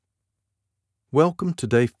Welcome to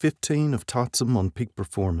day 15 of Totsum on Peak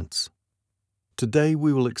Performance. Today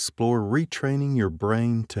we will explore retraining your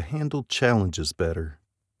brain to handle challenges better.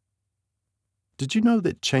 Did you know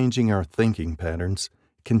that changing our thinking patterns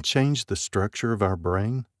can change the structure of our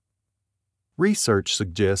brain? Research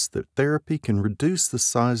suggests that therapy can reduce the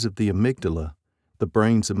size of the amygdala, the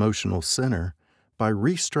brain's emotional center, by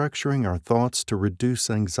restructuring our thoughts to reduce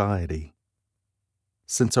anxiety.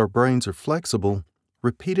 Since our brains are flexible,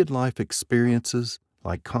 repeated life experiences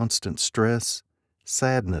like constant stress,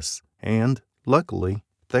 sadness, and, luckily,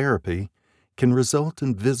 therapy can result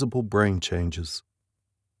in visible brain changes.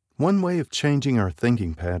 One way of changing our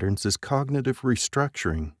thinking patterns is cognitive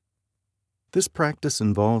restructuring. This practice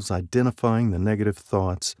involves identifying the negative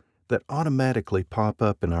thoughts that automatically pop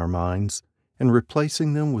up in our minds and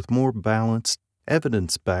replacing them with more balanced,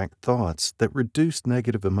 evidence-backed thoughts that reduce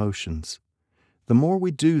negative emotions. The more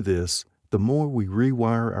we do this, the more we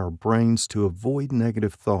rewire our brains to avoid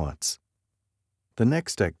negative thoughts. The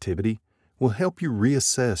next activity will help you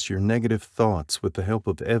reassess your negative thoughts with the help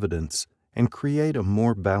of evidence and create a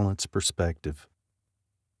more balanced perspective.